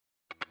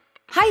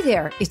Hi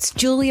there, it's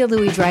Julia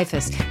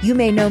Louis-Dreyfus. You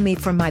may know me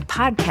from my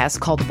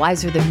podcast called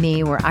Wiser Than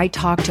Me, where I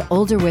talk to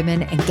older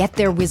women and get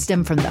their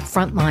wisdom from the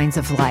front lines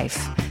of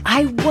life.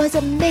 I was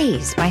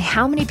amazed by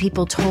how many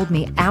people told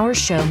me our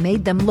show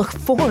made them look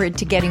forward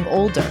to getting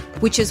older,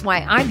 which is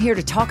why I'm here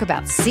to talk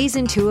about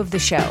Season 2 of the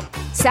show.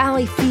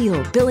 Sally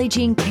Field, Billie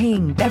Jean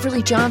King,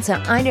 Beverly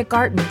Johnson, Ina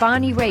Garten,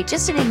 Bonnie Raitt,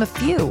 just to name a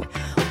few.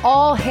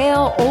 All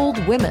hail old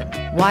women.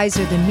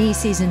 Wiser Than Me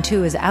Season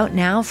 2 is out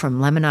now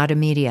from Lemonada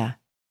Media.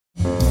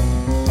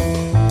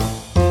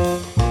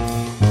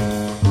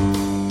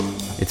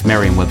 It's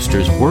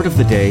Merriam-Webster's Word of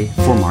the Day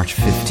for March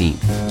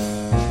 15th.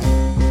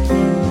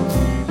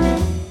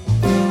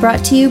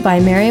 Brought to you by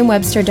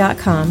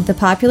Merriam-Webster.com, the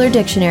popular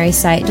dictionary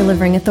site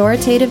delivering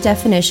authoritative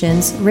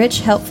definitions,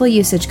 rich, helpful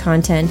usage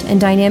content, and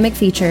dynamic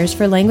features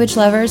for language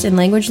lovers and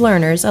language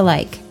learners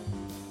alike.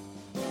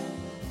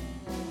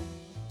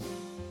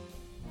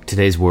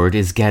 Today's word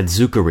is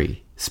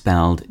gadzookery,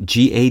 spelled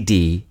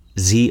Gadzookery.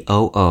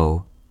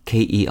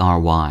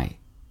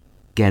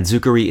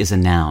 Gadzookery is a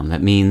noun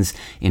that means,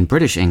 in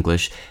British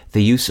English,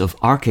 the use of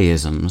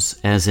archaisms,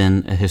 as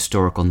in a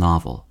historical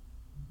novel.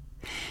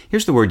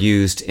 Here's the word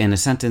used in a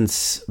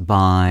sentence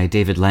by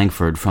David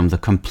Langford from the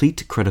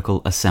Complete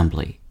Critical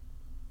Assembly.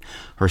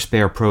 Her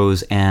spare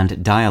prose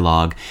and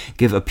dialogue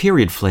give a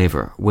period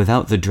flavor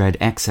without the dread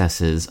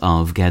excesses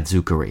of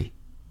gadzookery.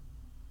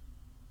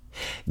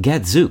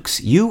 "Gadzooks,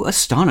 you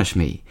astonish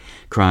me,"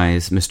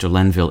 cries Mr.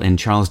 Lenville in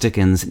Charles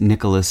Dickens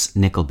Nicholas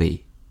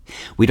Nickleby.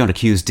 We don't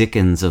accuse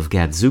Dickens of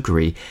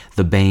gadzookery,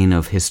 the bane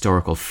of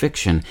historical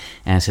fiction,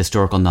 as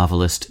historical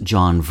novelist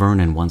John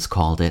Vernon once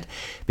called it,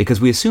 because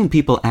we assume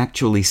people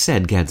actually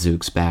said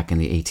gadzooks back in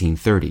the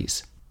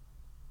 1830s.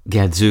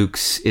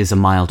 Gadzooks is a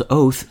mild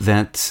oath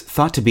that's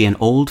thought to be an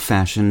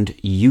old-fashioned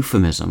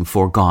euphemism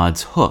for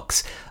God's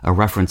hooks, a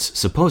reference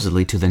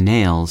supposedly to the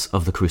nails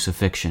of the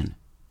Crucifixion.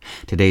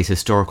 Today's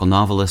historical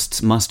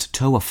novelists must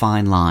toe a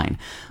fine line,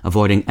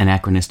 avoiding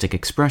anachronistic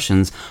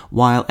expressions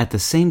while at the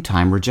same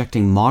time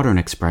rejecting modern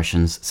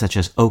expressions such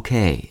as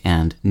okay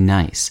and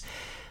nice.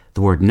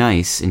 The word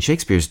nice in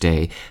Shakespeare's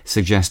day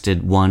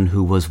suggested one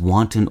who was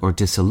wanton or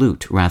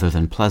dissolute rather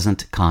than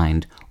pleasant,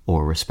 kind,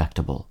 or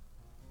respectable.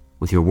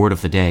 With your word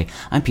of the day,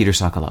 I'm Peter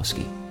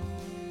Sokolowski.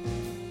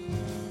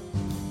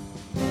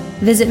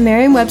 Visit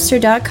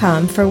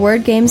Merriam-Webster.com for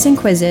word games and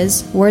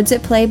quizzes, words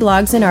at play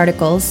blogs and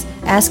articles,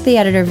 Ask the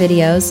Editor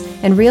videos,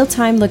 and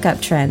real-time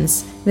lookup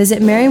trends.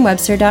 Visit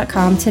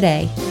Merriam-Webster.com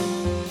today.